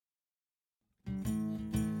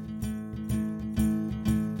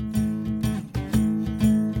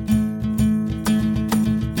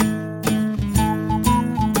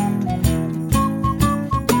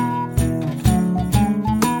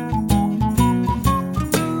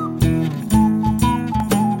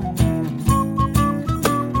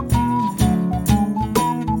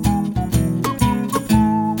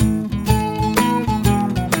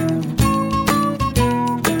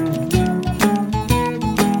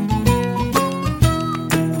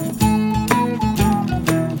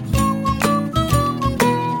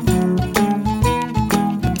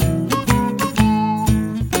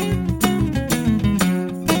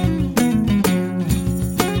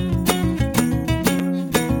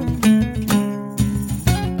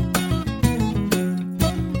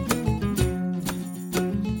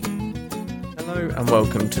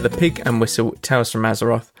welcome to the Pig and Whistle Tales from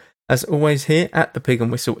Azeroth. As always here at the Pig and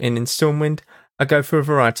Whistle Inn in Stormwind, I go through a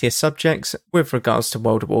variety of subjects with regards to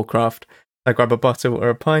World of Warcraft. I grab a bottle or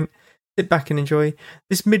a pint, sit back and enjoy.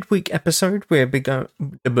 This midweek episode, we're going to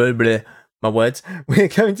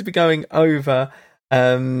be going over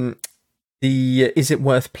the Is It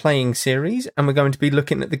Worth Playing series, and we're going to be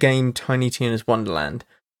looking at the game Tiny Tina's Wonderland.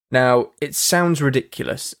 Now, it sounds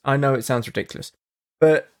ridiculous. I know it sounds ridiculous,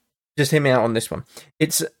 but just hear me out on this one.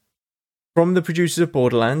 It's from the producers of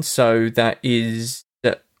Borderlands, so that is...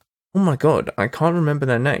 oh my god, I can't remember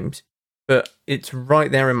their names, but it's right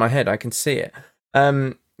there in my head. I can see it.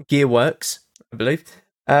 Gearworks, I believe.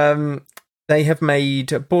 They have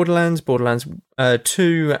made Borderlands, Borderlands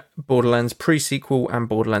 2, Borderlands pre-sequel, and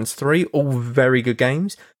Borderlands 3, all very good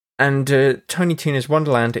games. And Tiny Tina's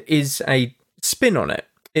Wonderland is a spin on it.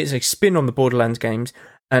 It's a spin on the Borderlands games,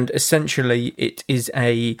 and essentially it is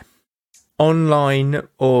a online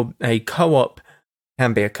or a co-op,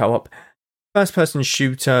 can be a co-op, first-person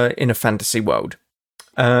shooter in a fantasy world.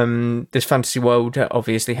 This fantasy world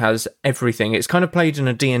obviously has everything. It's kind of played in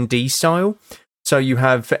a D&D style. So you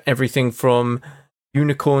have everything from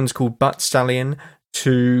unicorns called Butt Stallion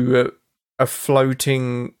to a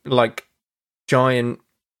floating, like, giant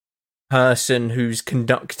person who's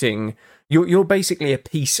conducting. You're basically a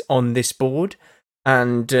piece on this board,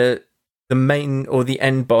 and the main or the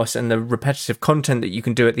end boss and the repetitive content that you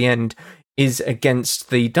can do at the end is against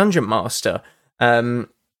the Dungeon Master. And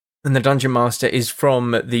the Dungeon Master is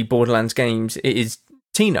from the Borderlands games. It is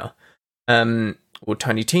Tina, or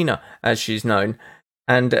Tiny Tina, as she's known.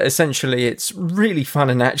 And essentially, it's really fun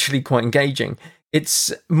and actually quite engaging.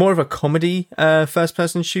 It's more of a comedy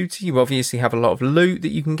first-person shooter. You obviously have a lot of loot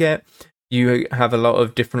that you can get. You have a lot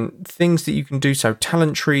of different things that you can do. So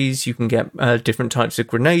talent trees, you can get different types of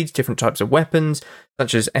grenades, different types of weapons,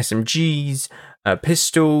 such as SMGs,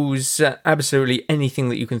 pistols, absolutely anything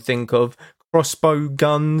that you can think of. Crossbow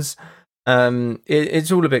guns.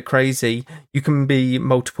 It's all a bit crazy. You can be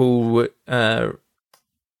multiple, not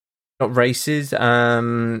races,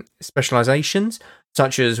 specializations,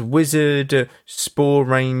 such as wizard, spore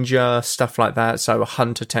ranger, stuff like that. So a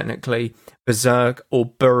hunter technically, berserk or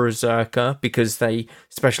berserker, because they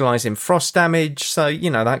specialize in frost damage. So, you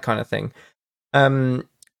know, that kind of thing.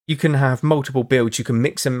 You can have multiple builds. You can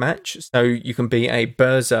mix and match. So you can be a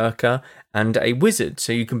berserker and a wizard.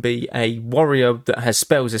 So you can be a warrior that has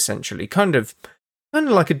spells, essentially, kind of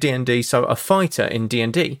like a D&D. So a fighter in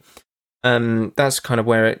D&D. That's kind of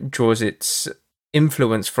where it draws its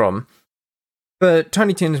influence from. But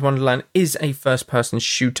Tiny Tina's Wonderland is a first-person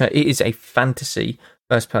shooter. It is a fantasy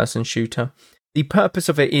first-person shooter. The purpose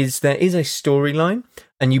of it is there is a storyline,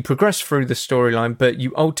 and you progress through the storyline, but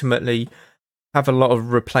you ultimately have a lot of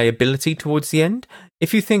replayability towards the end.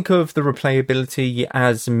 If you think of the replayability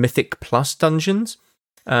as Mythic Plus dungeons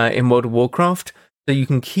in World of Warcraft, so you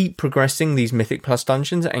can keep progressing these Mythic Plus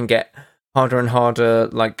dungeons and get harder and harder,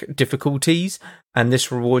 like, difficulties, and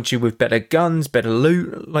this rewards you with better guns, better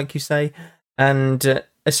loot, like you say, and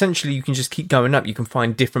essentially you can just keep going up. You can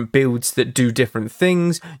find different builds that do different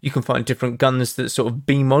things. You can find different guns that sort of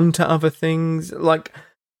beam onto other things. Like,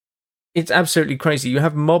 it's absolutely crazy. You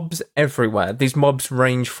have mobs everywhere. These mobs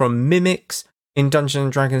range from mimics in Dungeons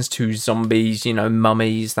and Dragons to zombies, you know,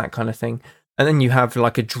 mummies, that kind of thing. And then you have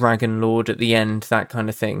like a dragon lord at the end, that kind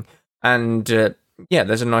of thing. And yeah,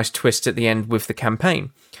 there's a nice twist at the end with the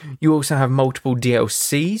campaign. You also have multiple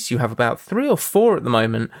DLCs. You have about 3 or 4 at the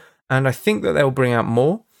moment, and I think that they'll bring out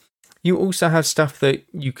more. You also have stuff that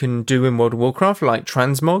you can do in World of Warcraft, like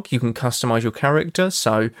transmog. You can customize your character.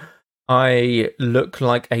 So I look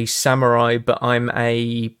like a samurai, but I'm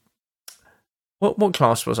a... What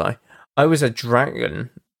class was I? I was a dragon.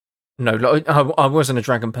 No, I wasn't a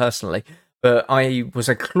dragon personally, but I was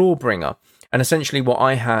a clawbringer. And essentially what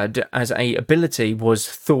I had as a ability was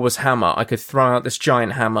Thor's hammer. I could throw out this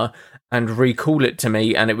giant hammer and recall it to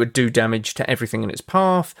me, and it would do damage to everything in its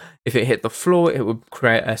path. If it hit the floor, it would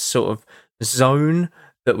create a sort of zone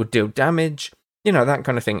that would deal damage. You know, that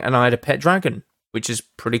kind of thing. And I had a pet dragon, which is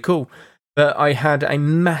pretty cool. But I had a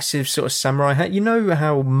massive sort of samurai hat. You know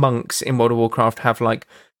how monks in World of Warcraft have, like,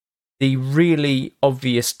 the really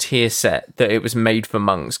obvious tier set that it was made for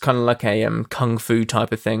monks, kind of like a kung fu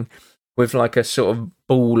type of thing, with like a sort of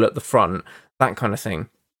ball at the front, that kind of thing.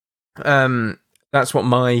 That's what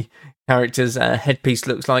my character's headpiece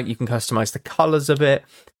looks like. You can customize the colors of it.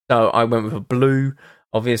 So I went with a blue,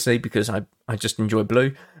 obviously, because I just enjoy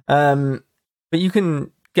blue. But you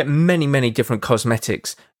can get many, many different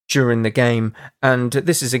cosmetics during the game, and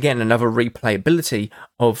this is again another replayability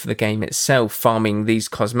of the game itself, farming these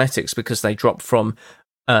cosmetics because they drop from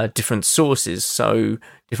different sources, so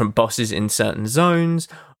different bosses in certain zones,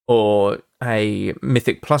 or a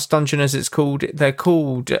Mythic Plus dungeon, as it's called. They're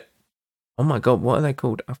called... Oh my god, what are they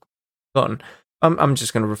called? I've forgotten. I'm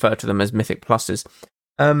just going to refer to them as Mythic Pluses.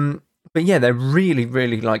 But yeah, they're really,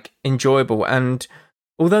 really like enjoyable. And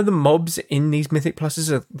although the mobs in these Mythic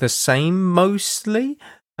Pluses are the same mostly,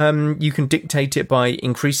 you can dictate it by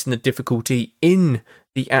increasing the difficulty in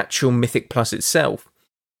the actual Mythic Plus itself.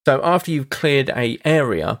 So after you've cleared a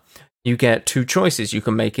area, you get two choices. You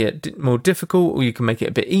can make it more difficult, or you can make it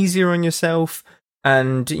a bit easier on yourself.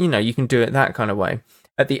 And, you can do it that kind of way.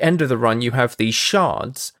 At the end of the run, you have these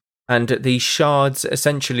shards. And these shards,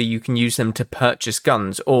 essentially, you can use them to purchase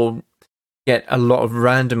guns or get a lot of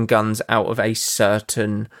random guns out of a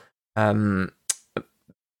certain... this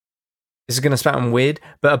is going to sound weird,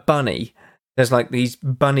 but a bunny. There's like these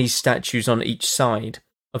bunny statues on each side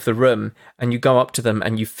of the room, and you go up to them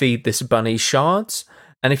and you feed this bunny shards.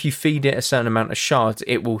 And if you feed it a certain amount of shards,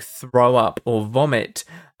 it will throw up or vomit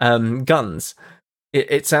guns.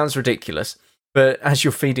 It sounds ridiculous, but as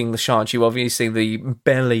you're feeding the shards, you obviously the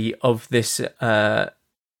belly of this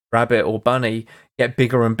rabbit or bunny get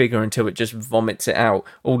bigger and bigger until it just vomits it out.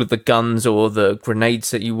 All of the guns or the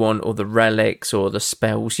grenades that you want, or the relics or the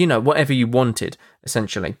spells, whatever you wanted,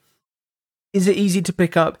 essentially. Is it easy to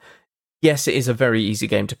pick up? Yes, it is a very easy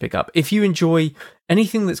game to pick up. If you enjoy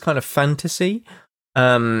anything that's kind of fantasy,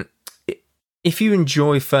 if you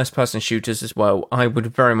enjoy first-person shooters as well, I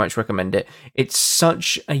would very much recommend it. It's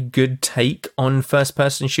such a good take on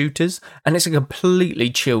first-person shooters, and it's a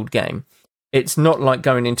completely chilled game. It's not like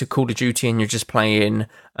going into Call of Duty and you're just playing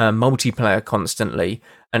multiplayer constantly,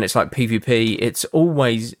 and it's like PvP. It's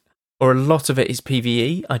always, or a lot of it is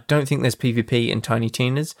PvE. I don't think there's PvP in Tiny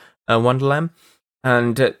Tina's Wonderland.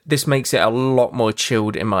 And this makes it a lot more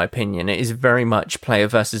chilled, in my opinion. It is very much player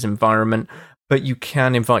versus environment, but you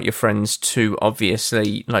can invite your friends to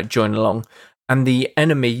obviously join along. And the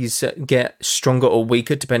enemies get stronger or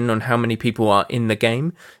weaker depending on how many people are in the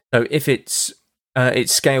game. So if it's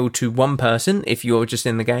scaled to one person if you're just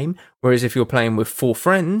in the game, whereas if you're playing with 3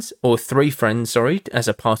 friends, as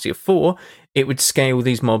a party of 4, it would scale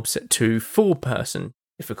these mobs to 4-person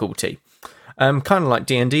difficulty. Kind of like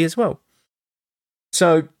D&D as well.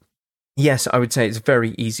 So, yes, I would say it's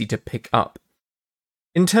very easy to pick up.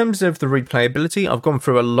 In terms of the replayability, I've gone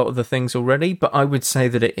through a lot of the things already, but I would say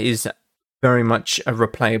that it is very much a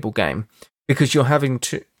replayable game, because you're having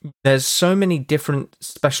to... There's so many different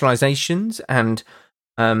specializations and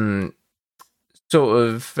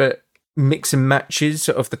mix and matches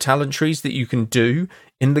of the talent trees that you can do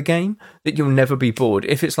in the game that you'll never be bored.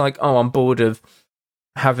 If it's like, I'm bored of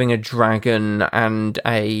having a dragon and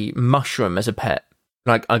a mushroom as a pet,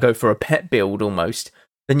 like I go for a pet build almost,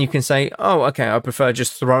 then you can say, okay, I prefer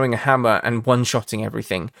just throwing a hammer and one-shotting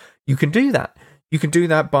everything. You can do that. You can do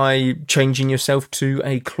that by changing yourself to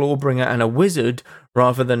a Clawbringer and a Wizard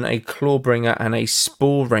rather than a Clawbringer and a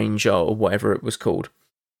Spore Ranger or whatever it was called.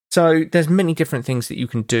 So there's many different things that you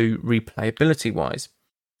can do replayability-wise.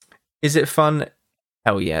 Is it fun?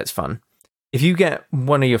 Hell yeah, it's fun. If you get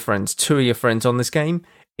 1 of your friends, 2 of your friends on this game,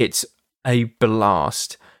 it's a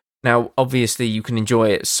blast. Now, obviously, you can enjoy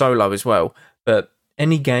it solo as well, but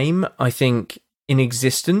any game, I think, in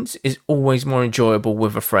existence is always more enjoyable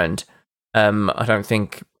with a friend. I don't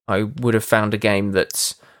think I would have found a game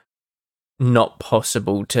that's not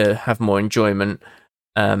possible to have more enjoyment,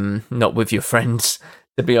 not with your friends,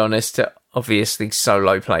 to be honest. Obviously,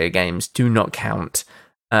 solo player games do not count,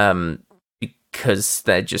 because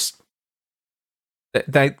they're just...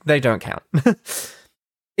 They don't count.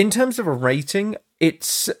 In terms of a rating,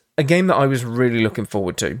 it's a game that I was really looking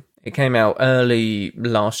forward to. It came out early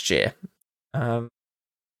last year.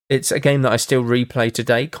 It's a game that I still replay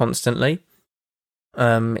today constantly.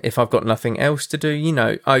 If I've got nothing else to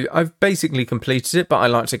do, I've basically completed it, but I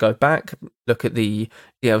like to go back, look at the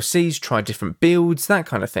DLCs, try different builds, that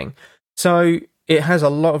kind of thing. So it has a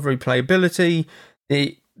lot of replayability.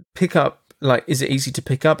 The pickup, is it easy to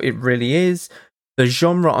pick up? It really is. The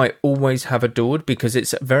genre I always have adored because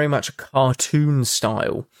it's very much a cartoon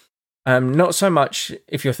style. Not so much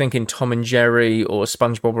if you're thinking Tom and Jerry or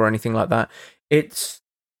SpongeBob or anything like that.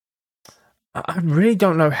 I really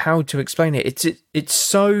don't know how to explain it. It's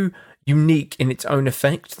so unique in its own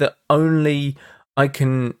effect that only I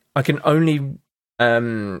can only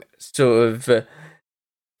put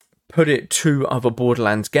it to other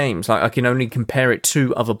Borderlands games. I can only compare it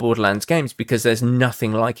to other Borderlands games because there's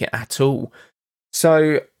nothing like it at all.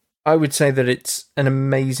 So I would say that it's an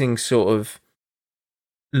amazing sort of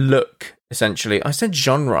look essentially. I said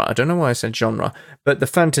genre. I don't know why I said genre, but the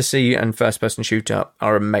fantasy and first-person shooter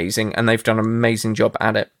are amazing, and they've done an amazing job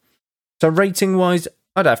at it. So rating-wise,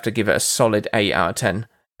 I'd have to give it a solid 8 out of 10.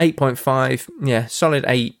 8.5, yeah, solid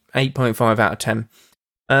 8, 8.5 out of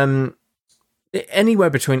 10. Anywhere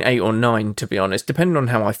between 8 or 9, to be honest, depending on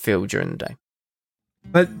how I feel during the day.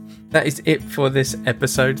 But that is it for this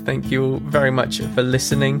episode. Thank you all very much for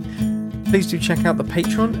listening. Please do check out the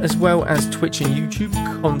Patreon as well as Twitch and YouTube.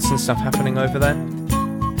 Constant stuff happening over there.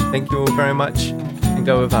 Thank you all very much, and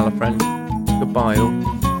go with Valor, friend. Goodbye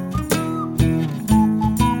all.